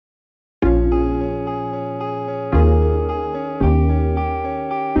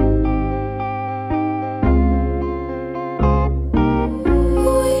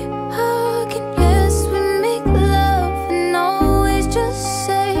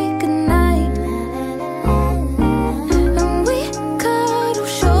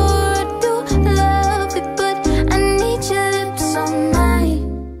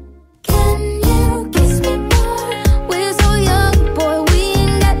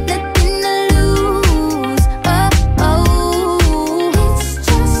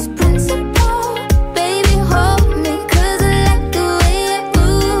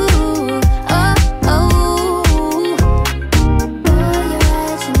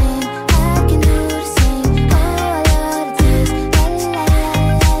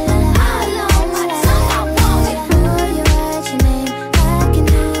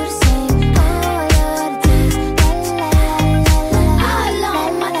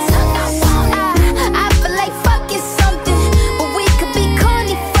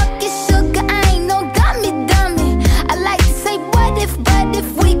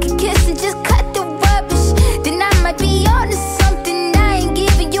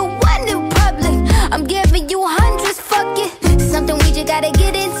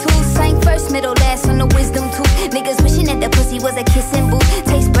kissing booth.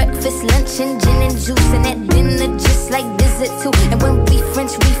 Taste breakfast, lunch, and gin and juice. And at dinner, just like dessert too. And when we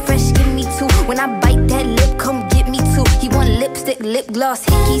French refresh, give me two. When I bite that lip, come get me two. He want lipstick, lip gloss,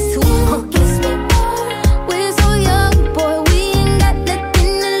 hickeys too. Kiss me more. We're so young, boy, we ain't got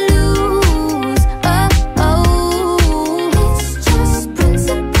nothing to lose. Oh, oh, it's just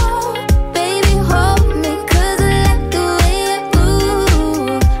principle. Baby, hold me, 'cause I like the way you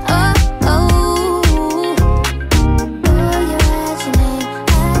move. Oh, oh, oh, you write your name,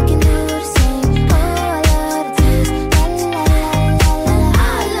 I can do the same. Oh, I love the taste, la la la la la.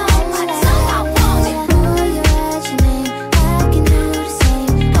 All on my tongue, I want it. Oh, you write your name, I can do the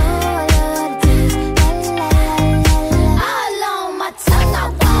same. Oh, I love the taste, la la la la la. All on my tongue, I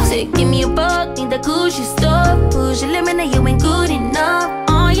want it. Say, give me a buck, need the Gucci stuff. Push your limit, now you ain't good enough.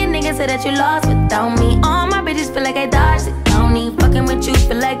 All your niggas say that you lost without me.